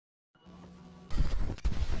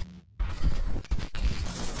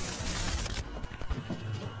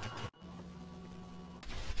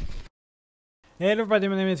Hey everybody,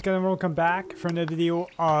 my name is Ken and welcome back for another video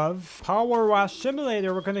of Powerwash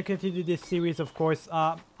Simulator. We're going to continue this series, of course.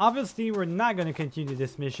 Obviously, we're not going to continue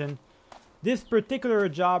this mission. This particular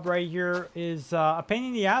job right here is a pain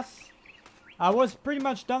in the ass. I was pretty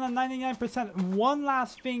much done at 99%. One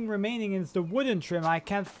last thing remaining is the wooden trim. I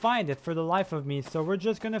can't find it for the life of me, so we're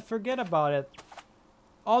just going to forget about it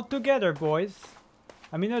altogether, boys.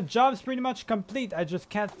 I mean, the job's pretty much complete. I just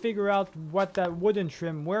can't figure out what that wooden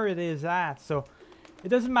trim, where it is at. So, it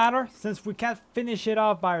doesn't matter. Since we can't finish it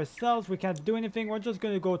off by ourselves, we can't do anything. We're just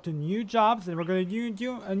going to go to new jobs, and we're going to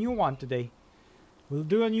do a new one today. We'll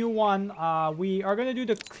do a new one. We are going to do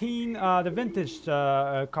the vintage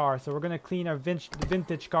car. So, we're going to clean our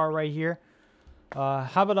vintage car right here.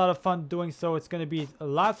 Have a lot of fun doing so. It's going to be a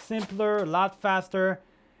lot simpler, a lot faster.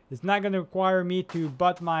 It's not going to require me to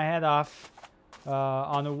butt my head off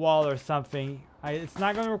on a wall or something. It's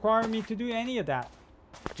not going to require me to do any of that.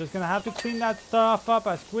 Just going to have to clean that stuff up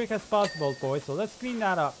as quick as possible, boys. So let's clean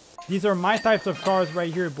that up. These are my types of cars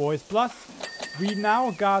right here, boys. Plus, we now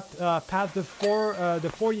got past the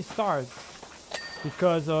 40 stars.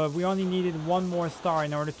 Because we only needed one more star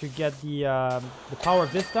in order to get the Power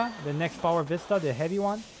Vista. The next Power Vista, the heavy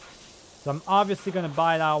one. So I'm obviously going to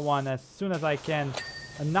buy that one as soon as I can.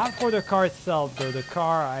 And not for the car itself though. The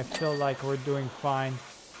car, I feel like we're doing fine.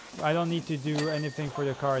 I don't need to do anything for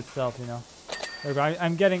the car itself, you know.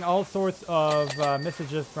 I'm getting all sorts of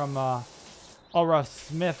messages from Aura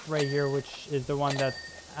Smith right here, which is the one that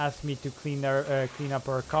asked me to clean up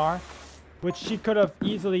her car. Which she could have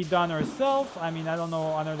easily done herself. I mean, I don't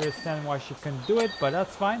understand why she couldn't do it, but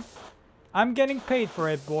that's fine. I'm getting paid for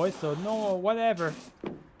it, boys, so no, whatever.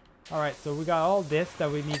 Alright, so we got all this that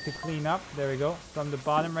we need to clean up. There we go. From the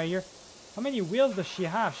bottom right here. How many wheels does she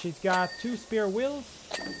have? She's got 2 spare wheels.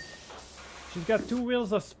 She's got 2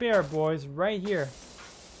 wheels of spare, boys, right here.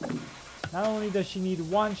 Not only does she need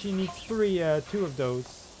 1, she needs 2 of those.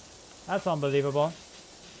 That's unbelievable.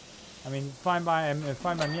 I mean, fine by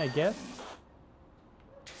me, I guess.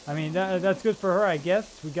 I mean, that's good for her, I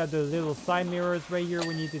guess. We got the little side mirrors right here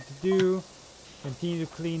we needed to do. Continue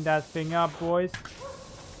to clean that thing up, boys.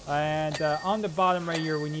 And on the bottom right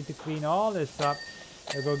here, we need to clean all this up.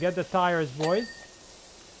 We'll go get the tires, boys.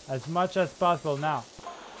 As much as possible now.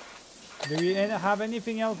 Do we have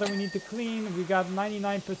anything else that we need to clean? We got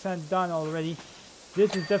 99% done already.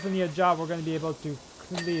 This is definitely a job we're going to be able to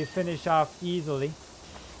finish off easily.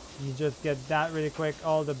 You just get that really quick.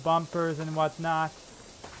 All the bumpers and whatnot.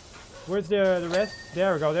 Where's the rest?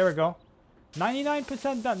 There we go, there we go.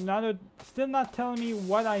 99% done. Still not telling me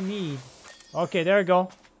what I need. Okay, there we go.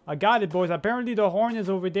 I got it, boys. Apparently the horn is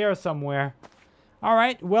over there somewhere.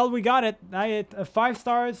 Alright, well, we got it. I hit 5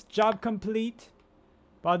 stars. Job complete.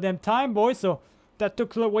 About damn time, boys. So, that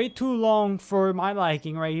took way too long for my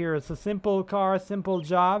liking right here. It's a simple car, simple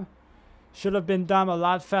job. Should have been done a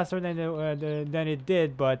lot faster than it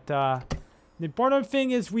did. But the important thing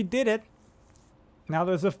is we did it. Now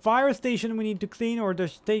there's a fire station we need to clean, or the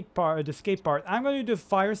skate part. I'm going to do the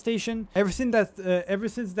fire station. Ever since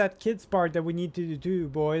that kids part that we need to do,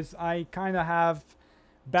 boys, I kind of have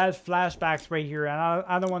bad flashbacks right here, and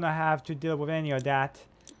I don't want to have to deal with any of that.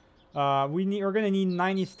 We're going to need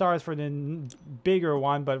 90 stars for the bigger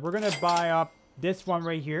one, but we're going to buy up this one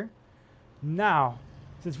right here. Now,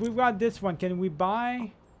 since we've got this one, can we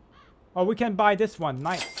buy... Oh, we can buy this one.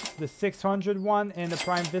 Nice. The 600 one and the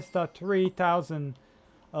Prime Vista 3000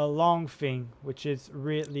 long thing, which is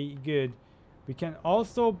really good. We can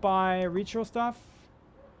also buy retro stuff.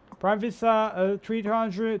 Prime Vista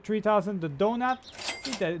 3000, the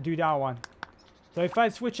donut. Do that one. So if I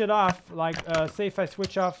switch it off, like say if I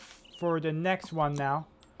switch off for the next one now,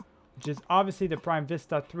 which is obviously the Prime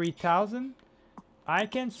Vista 3000, I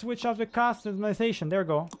can switch off the customization. There we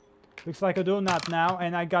go. Looks like a donut now,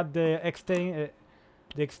 and I got the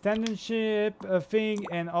extended ship thing,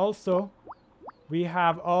 and also we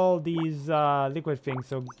have all these liquid things.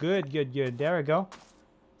 So good. There we go.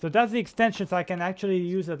 So that's the extension, so I can actually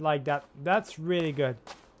use it like that. That's really good.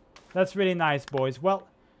 That's really nice, boys. Well,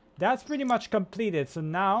 that's pretty much completed. So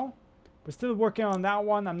now we're still working on that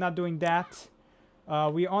one. I'm not doing that.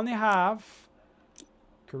 We only have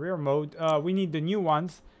career mode. We need the new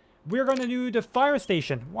ones. We're going to do the fire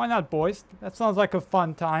station. Why not, boys? That sounds like a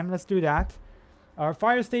fun time. Let's do that. Our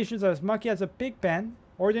fire stations are as mucky as a pig pen.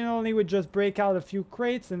 Ordinarily, we just break out a few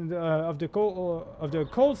crates and of the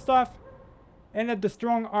cold stuff, and let the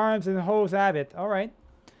strong arms and hose have it. All right.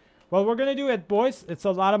 Well, we're going to do it, boys. It's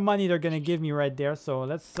a lot of money they're going to give me right there. So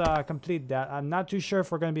let's complete that. I'm not too sure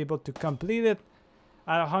if we're going to be able to complete it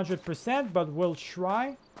at 100%, but we'll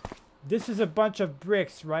try. This is a bunch of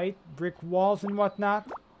bricks, right? Brick walls and whatnot.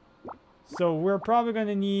 So we're probably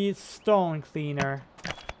gonna need stone cleaner.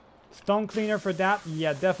 Stone cleaner for that?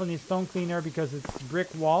 Yeah, definitely stone cleaner because it's brick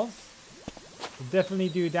walls. So definitely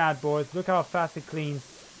do that, boys. Look how fast it cleans.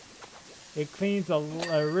 It cleans a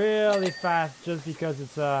really fast just because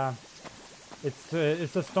it's a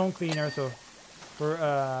stone cleaner. So for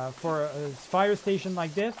a fire station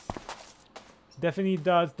like this, definitely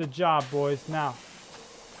does the job, boys. Now,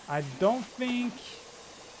 I don't think.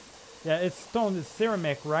 Yeah, it's stone, it's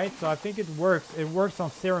ceramic, right? So I think it works. It works on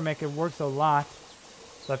ceramic. It works a lot.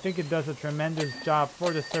 So I think it does a tremendous job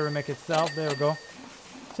for the ceramic itself. There we go.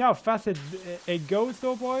 See how fast it goes,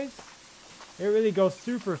 though, boys? It really goes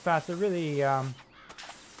super fast. It really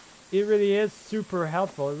is super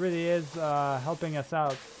helpful. It really is helping us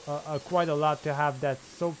out quite a lot to have that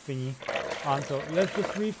soap thingy on. So let's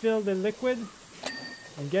just refill the liquid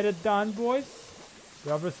and get it done, boys.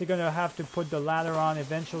 We're obviously going to have to put the ladder on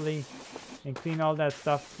eventually and clean all that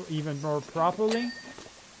stuff even more properly.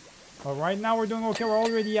 But right now we're doing okay. We're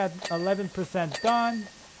already at 11% done.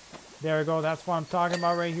 There we go. That's what I'm talking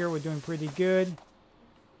about right here. We're doing pretty good.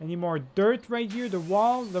 Any more dirt right here? The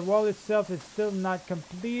wall itself is still not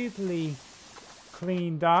completely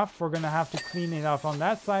cleaned off. We're going to have to clean it off on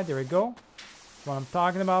that side. There we go. That's what I'm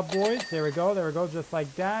talking about, boys. There we go. There we go. Just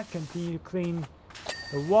like that. Continue to clean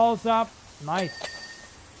the walls up. Nice.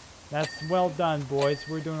 That's well done, boys.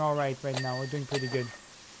 We're doing all right now. We're doing pretty good.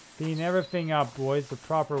 Clean everything up, boys, the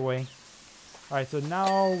proper way. All right, so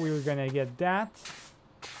now we're going to get that.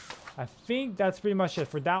 I think that's pretty much it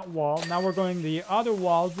for that wall. Now we're going the other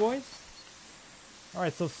wall, boys. All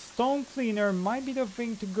right, so stone cleaner might be the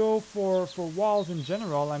thing to go for walls in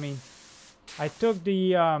general. I mean, I took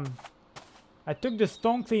the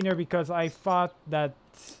stone cleaner because I thought that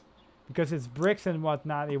because it's bricks and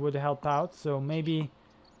whatnot, it would help out. So maybe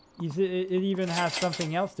it even has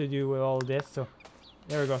something else to do with all this. So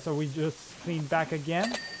there we go. So we just clean back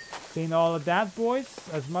again. Clean all of that, boys,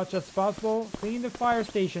 as much as possible. Clean the fire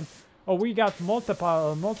station. Oh, we got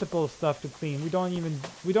multiple stuff to clean. We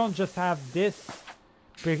don't just have this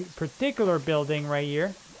particular building right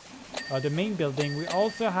here, the main building. We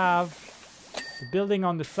also have the building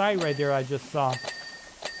on the side right there I just saw.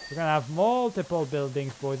 We're gonna have multiple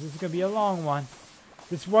buildings, boys. This is gonna be a long one.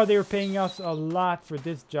 This is why they're paying us a lot for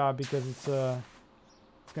this job, because it's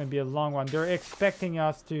gonna be a long one. They're expecting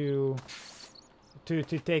us to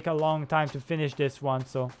take a long time to finish this one,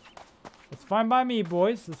 so it's fine by me,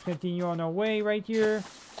 boys. Let's continue on our way right here.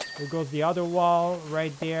 There goes the other wall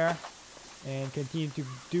right there. And continue to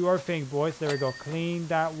do our thing, boys. There we go. Clean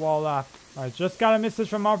that wall up. I just got a message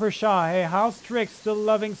from Upper Shaw. Hey, how's Trick? Still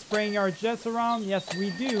loving spraying our jets around? Yes, we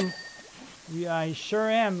do. I sure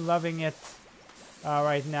am loving it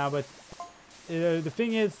right now. But the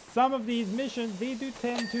thing is, some of these missions, they do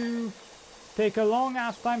tend to take a long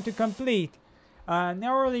ass time to complete.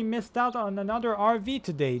 Narrowly missed out on another RV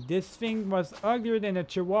today. This thing was uglier than a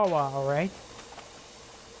Chihuahua, alright?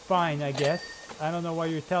 Fine, I guess. I don't know why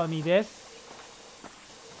you're telling me this.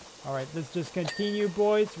 Alright, let's just continue,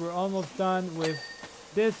 boys. We're almost done with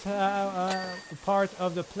this part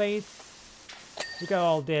of the place. Look at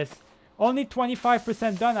all this. Only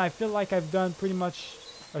 25% done. I feel like I've done pretty much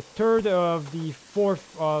a third of the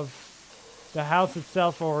fourth of the house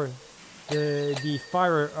itself, or the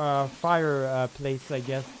fire place, I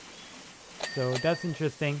guess. So that's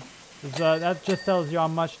interesting. That just tells you how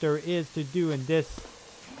much there is to do in this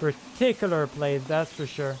particular place, that's for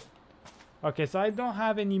sure. Okay, so I don't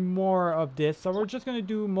have any more of this, so we're just gonna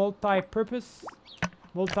do multi-purpose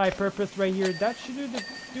right here. That should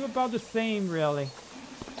do about the same, really.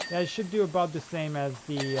 Yeah, it should do about the same as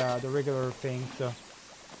the regular thing, so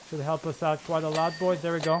should help us out quite a lot, boys.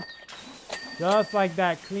 There we go. Just like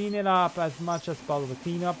that, clean it up as much as possible.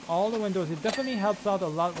 Clean up all the windows. It definitely helps out a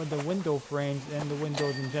lot with the window frames and the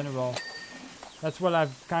windows in general. That's what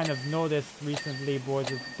I've kind of noticed recently, boys.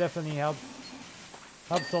 It definitely helps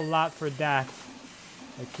a lot for that.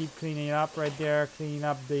 I keep cleaning it up right there. Cleaning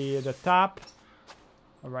up the top.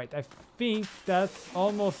 Alright, I think that's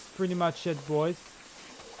almost pretty much it, boys.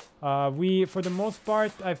 For the most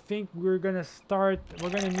part, I think we're gonna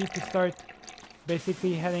need to start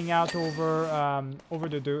basically heading out over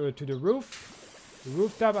to the roof. The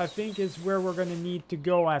rooftop, I think, is where we're gonna need to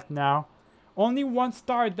go at now. Only one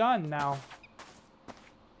star done now.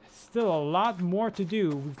 Still a lot more to do.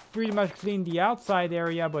 We've pretty much cleaned the outside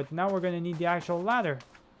area, but now we're gonna need the actual ladder.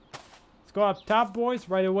 Let's go up top, boys,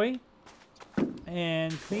 right away,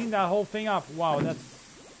 and clean that whole thing up. Wow, that's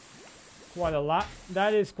quite a lot.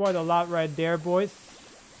 That is quite a lot right there, boys.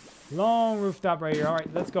 Long rooftop right here. All right,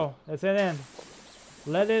 let's go. Let's head in.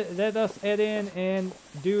 Let us head in and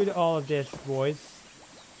do all of this, boys.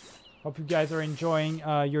 Hope you guys are enjoying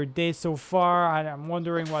your day so far. I'm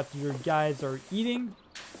wondering what you guys are eating.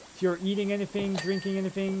 If you're eating anything, drinking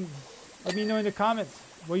anything, let me know in the comments.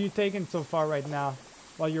 What are you taking so far right now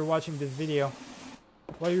while you're watching this video?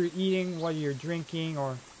 What you're eating, what you're drinking,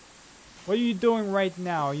 or what are you doing right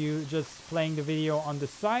now? Are you just playing the video on the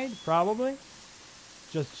side? Probably.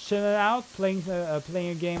 Just chilling out, playing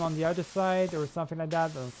a game on the other side or something like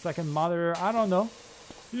that. A second monitor, I don't know.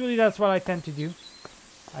 Usually that's what I tend to do.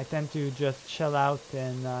 I tend to just chill out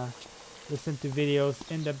and listen to videos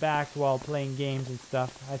in the back while playing games and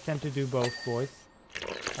stuff. I tend to do both, boys.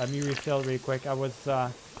 Let me refill real quick. I was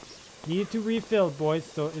needed to refill, boys.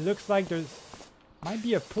 So it looks like there's might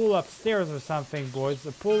be a pool upstairs or something, boys.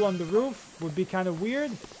 A pool on the roof would be kind of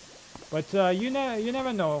weird, but you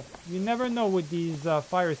never know. You never know with these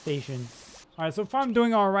fire stations. All right, so far I'm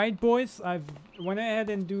doing all right, boys. I've went ahead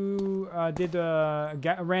and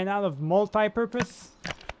ran out of multi-purpose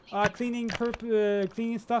cleaning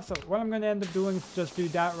stuff. So what I'm gonna end up doing is just do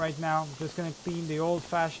that right now. I'm just gonna clean the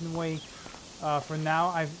old-fashioned way for now.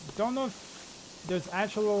 I don't know if there's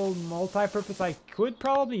actual multi-purpose I could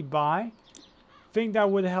probably buy. Think that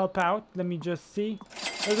would help out. Let me just see.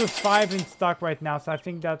 There's just 5 in stock right now, so I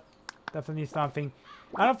think that definitely something.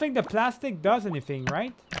 I don't think the plastic does anything,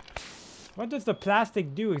 right? What does the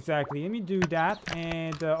plastic do exactly? Let me do that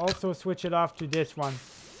and also switch it off to this one.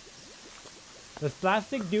 Does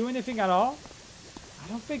plastic do anything at all? I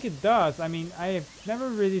don't think it does. I mean, I have never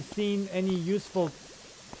really seen any useful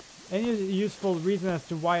reason as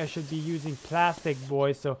to why I should be using plastic,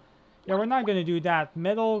 boys. So yeah, we're not gonna do that.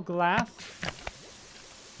 Metal, glass,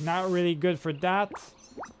 not really good for that.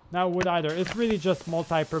 Not wood either. It's really just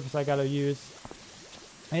multi-purpose I gotta use.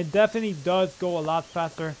 It definitely does go a lot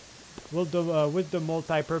faster with the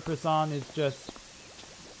multi-purpose on. It's just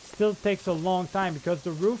still takes a long time because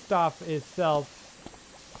the rooftop itself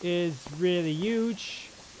is really huge.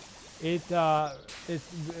 It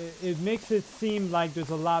makes it seem like there's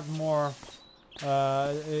a lot more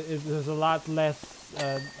there's a lot less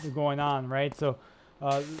going on, right? So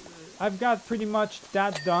I've got pretty much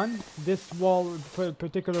that done. This wall,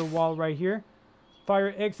 particular wall right here,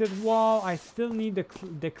 fire exit wall. I still need the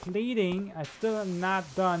cladding. I still am not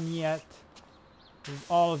done yet with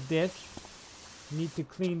all of this. Need to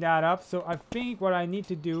clean that up. So I think what I need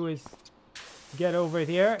to do is get over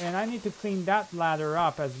here, and I need to clean that ladder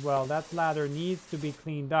up as well. That ladder needs to be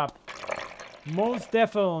cleaned up. Most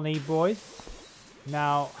definitely, boys.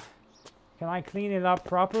 Now, can I clean it up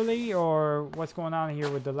properly, or what's going on here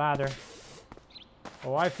with the ladder?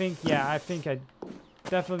 Oh, I think I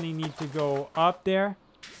definitely need to go up there,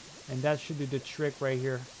 and that should do the trick right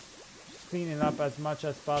here. Clean it up as much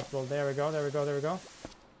as possible. There we go, there we go, there we go.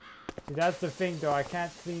 See, that's the thing though, I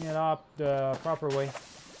can't clean it up the proper way.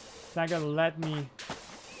 It's not gonna let me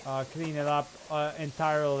clean it up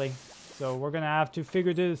entirely. So we're gonna have to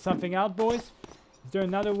figure something out, boys. Is there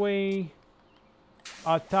another way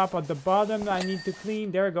on top, at the bottom I need to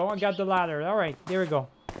clean? There we go, I got the ladder. Alright, there we go.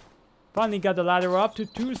 Finally got the ladder up to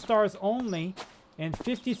 2 stars only and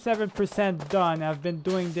 57% done. I've been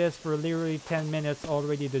doing this for literally 10 minutes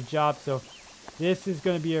already, the job, so this is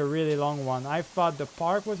going to be a really long one. I thought the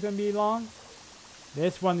park was going to be long.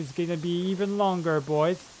 This one is going to be even longer,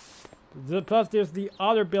 boys. Plus, there's the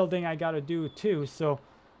other building I got to do too. So,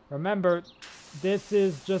 remember, this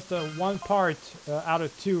is just one part out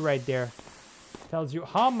of 2 right there. Tells you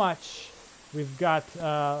how much we've got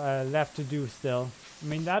left to do still. I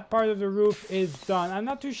mean, that part of the roof is done. I'm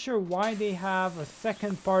not too sure why they have a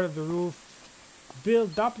second part of the roof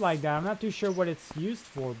built up like that. I'm not too sure what it's used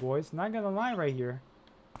for, boys. Not gonna lie right here.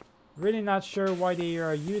 Really not sure why they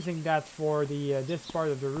are using that for the this part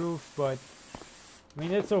of the roof, but I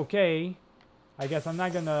mean, it's okay. I guess I'm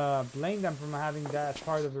not gonna blame them from having that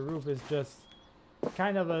part of the roof. It's just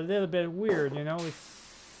kind of a little bit weird, you know.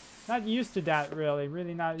 It's not used to that,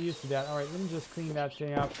 really not used to that. All right, let me just clean that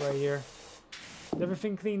thing up right here. Is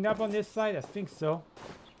everything cleaned up on this side? I think so.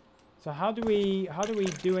 So how do we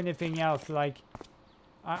do anything else? Like,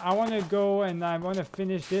 I want to go and I want to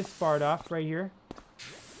finish this part off right here.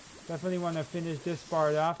 Definitely want to finish this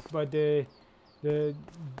part off, but the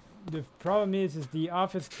problem is the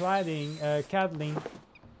office cladding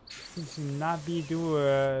seems to not be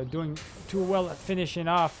doing too well at finishing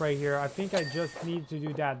off right here. I think I just need to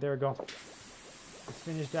do that. There we go. Let's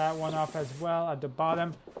finish that one off as well at the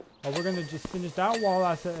bottom. We're gonna just finish that wall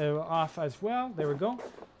off as well. There we go.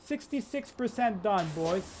 66% done,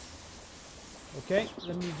 boys. Okay,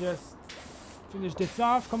 let me just finish this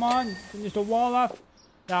off. Come on, finish the wall off.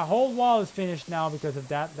 That whole wall is finished now because of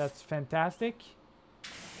that. That's fantastic.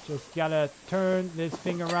 Just gotta turn this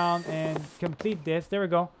thing around and complete this. There we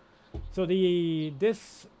go. So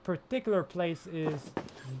this particular place is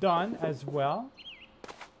done as well.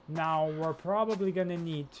 Now we're probably gonna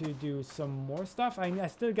need to do some more stuff. I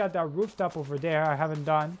still got that rooftop over there I haven't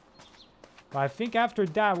done. But I think after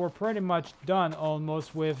that we're pretty much done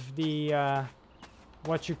almost with the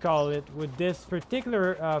what you call it, with this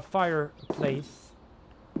particular fireplace.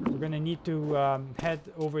 We're gonna need to head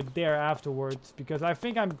over there afterwards, because I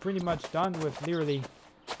think I'm pretty much done with literally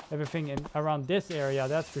everything in around this area,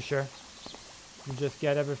 that's for sure. You just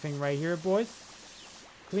get everything right here, boys.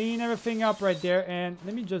 Clean everything up right there, and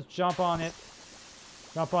let me just jump on it.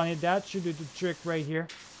 Jump on it, that should do the trick right here.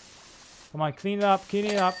 Come on, clean it up, clean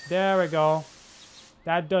it up. There we go.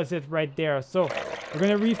 That does it right there. So we're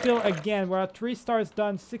gonna refill again. We're at 3 stars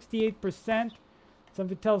done, 68%.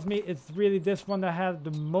 Something tells me it's really this one that has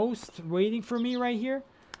the most waiting for me right here.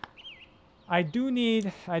 I do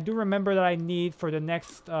remember that I need for the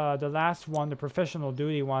next, the last one, the professional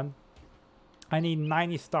duty one, I need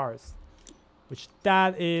 90 stars. Which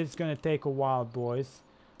that is gonna take a while, boys.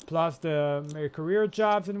 Plus the career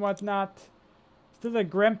jobs and whatnot. Still the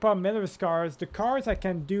Grandpa Miller cars. The cars I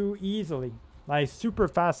can do easily. Like super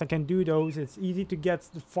fast I can do those. It's easy to get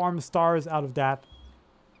the farm stars out of that.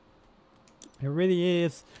 It really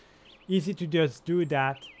is easy to just do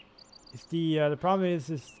that. It's the problem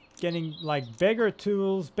is getting like bigger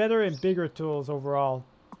tools, better and bigger tools overall.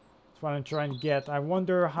 That's what I'm trying to get. I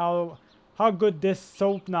wonder how good this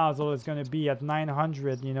soap nozzle is going to be at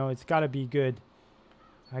 900. You know, it's got to be good.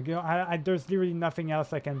 There's literally nothing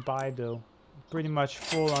else I can buy though. Pretty much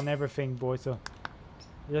full on everything, boys. So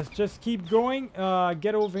let's just keep going.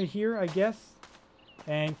 Get over here, I guess,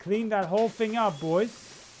 and clean that whole thing up, boys.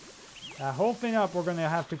 That whole thing up we're gonna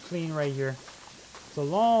have to clean right here. It's a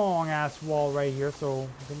long ass wall right here, so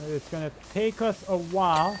it's gonna take us a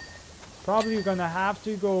while. Probably gonna have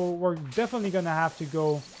to go, we're definitely gonna have to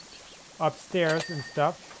go upstairs and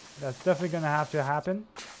stuff. That's definitely gonna have to happen.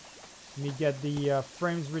 Let me get the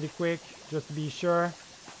frames really quick just to be sure.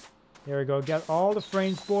 There we go, get all the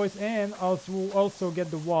frames, boys, and also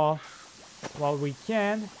get the wall while we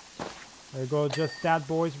can. There we go, just that,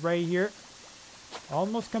 boys, right here.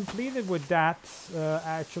 Almost completed with that,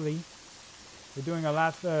 actually. We're doing a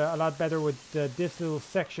lot better with this little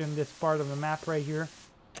section, this part of the map right here.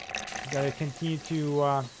 Gotta continue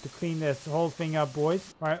to clean this whole thing up,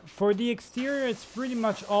 boys. All right, for the exterior, it's pretty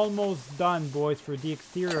much almost done, boys, for the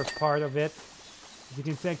exterior part of it. As you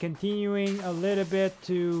can see, continuing a little bit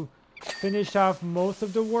to finish off most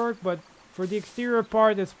of the work, but for the exterior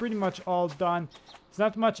part, it's pretty much all done. There's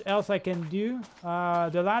not much else I can do.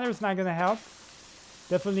 The ladder's not gonna help.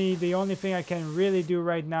 Definitely the only thing I can really do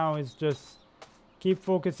right now is just keep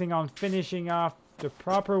focusing on finishing off the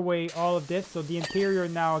proper way all of this. So the interior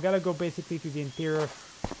now, I gotta go basically to the interior.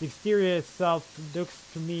 The exterior itself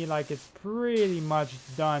looks to me like it's pretty much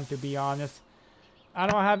done, to be honest. I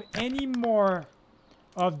don't have any more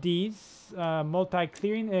of these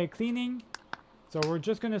multi-cleaning. So we're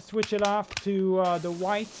just gonna switch it off to the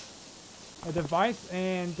white device,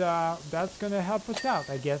 and that's gonna help us out,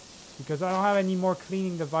 I guess. Because I don't have any more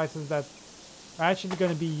cleaning devices that are actually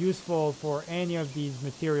going to be useful for any of these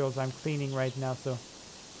materials I'm cleaning right now. So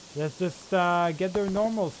let's just get the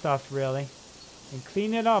normal stuff, really. And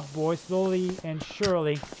clean it up, boys, slowly and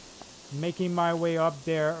surely. Making my way up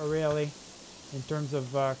there, really, in terms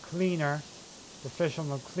of cleaner.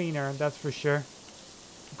 Professional cleaner, that's for sure.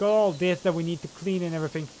 Got all this that we need to clean and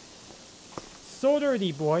everything. So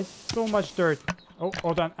dirty, boys. So much dirt. Oh,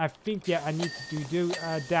 hold on. I think, yeah, I need to do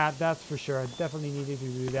that. That's for sure. I definitely needed to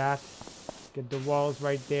do that. Get the walls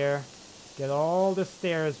right there. Get all the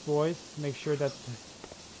stairs, boys. Make sure that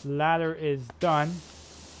the ladder is done.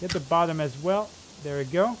 Get the bottom as well. There we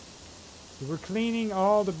go. So we're cleaning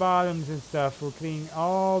all the bottoms and stuff. We're cleaning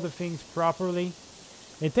all the things properly.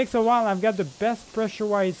 It takes a while. I've got the best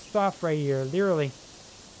pressurized stuff right here. Literally.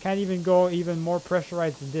 Can't even go even more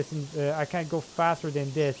pressurized than this. And, I can't go faster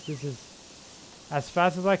than this. This is as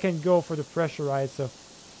fast as I can go for the pressurized, so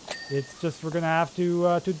it's just we're gonna have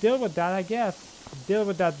to deal with that, I guess. Deal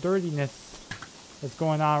with that dirtiness that's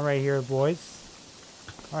going on right here, boys.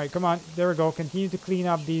 All right, come on, there we go. Continue to clean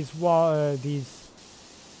up these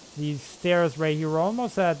these stairs right here. We're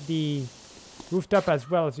almost at the rooftop as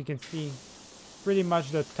well, as you can see. Pretty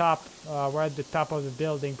much the top. We're at the top of the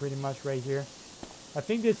building, pretty much right here. I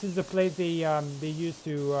think this is the place they used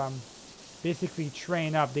to basically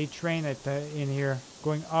train up. They train it in here,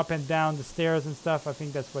 going up and down the stairs and stuff. I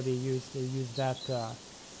think that's what they use. They use that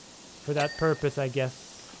for that purpose, I guess.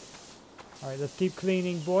 All right, let's keep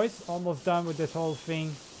cleaning, boys. Almost done with this whole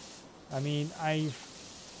thing. I mean, I've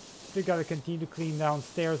still gotta continue to clean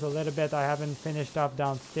downstairs a little bit. I haven't finished up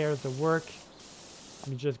downstairs the work. Let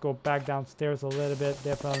me just go back downstairs a little bit,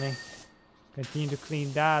 definitely. Continue to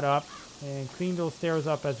clean that up and clean those stairs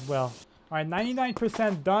up as well. Alright,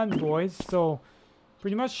 99% done, boys. So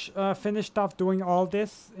pretty much finished off doing all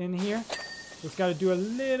this in here. Just got to do a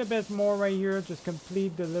little bit more right here. Just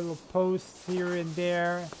complete the little posts here and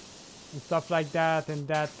there and stuff like that. And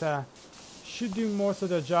that should do most of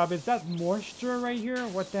the job. Is that moisture right here?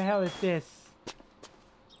 What the hell is this?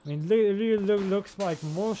 I mean, it really looks like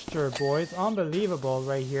moisture, boys. Unbelievable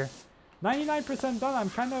right here. 99% done. I'm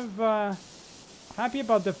kind of happy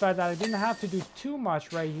about the fact that I didn't have to do too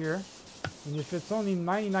much right here. And if it's only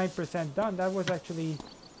 99% done, that was actually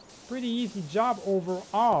pretty easy job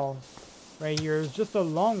overall. Right here, it's just a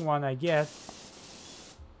long one, I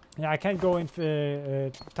guess. Yeah, I can't go in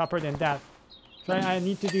tougher than that. So I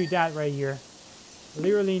need to do that right here.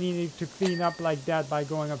 Literally needed to clean up like that by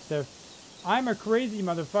going upstairs. I'm a crazy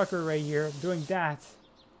motherfucker right here doing that.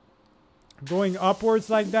 Going upwards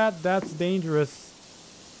like that, that's dangerous.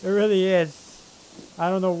 It really is. I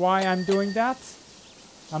don't know why I'm doing that.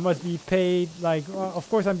 I must be paid like, well, of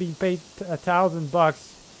course I'm being paid $1,000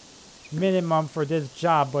 minimum for this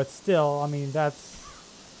job, but still, I mean, that's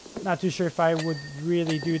not too sure if I would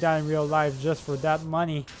really do that in real life just for that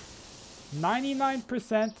money.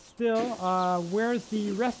 99% still. Where's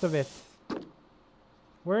the rest of it?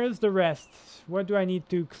 Where is the rest? What do I need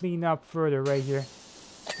to clean up further right here?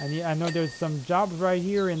 I know there's some jobs right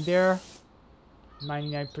here and there.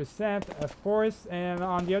 99%, of course, and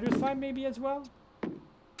on the other side maybe as well.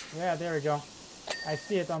 Yeah, there we go. I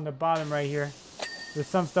see it on the bottom right here. There's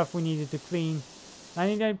some stuff we needed to clean.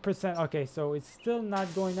 99%. Okay, so it's still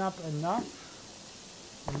not going up enough.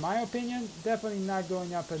 In my opinion, definitely not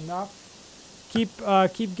going up enough.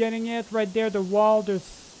 Keep getting it right there. The wall,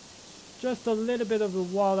 there's just a little bit of the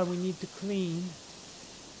wall that we need to clean.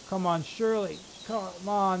 Come on, Shirley. Come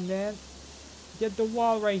on, man. Get the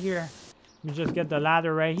wall right here. Let me just get the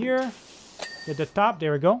ladder right here. Get the top.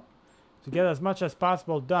 There we go. To get as much as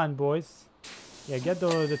possible done, boys. Yeah, get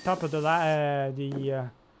the top of the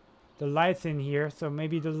lights in here. So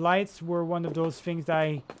maybe the lights were one of those things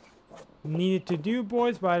I needed to do,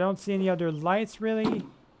 boys, but I don't see any other lights really.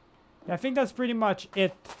 Yeah, I think that's pretty much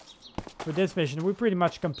it for this mission. We pretty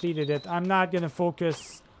much completed it. I'm not gonna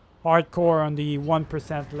focus hardcore on the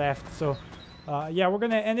 1% left. So yeah, we're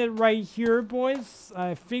gonna end it right here, boys.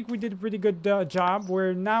 I think we did a pretty good job.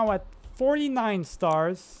 We're now at 49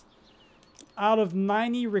 stars. Out of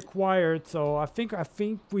 90 required, so I think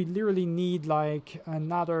we literally need like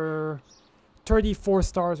another 34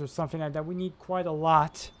 stars or something like that. We need quite a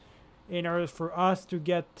lot in order for us to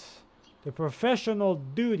get the professional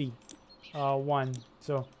duty one.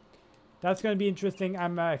 So that's gonna be interesting.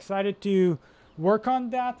 I'm excited to work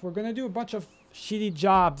on that. We're gonna do a bunch of shitty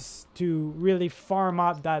jobs to really farm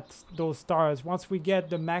up those stars. Once we get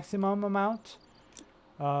the maximum amount,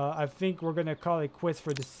 I think we're gonna call it quits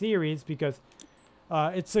for the series, because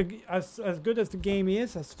it's as good as the game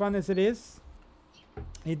is, as fun as it is,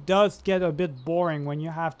 it does get a bit boring when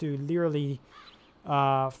you have to literally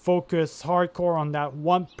focus hardcore on that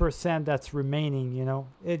 1% that's remaining. You know,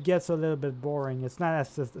 it gets a little bit boring. It's not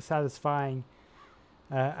as satisfying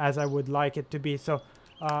as I would like it to be. So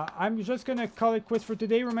I'm just gonna call it quits for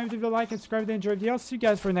today. Remember to like and subscribe if you enjoyed the video. See you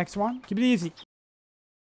guys for the next one. Keep it easy.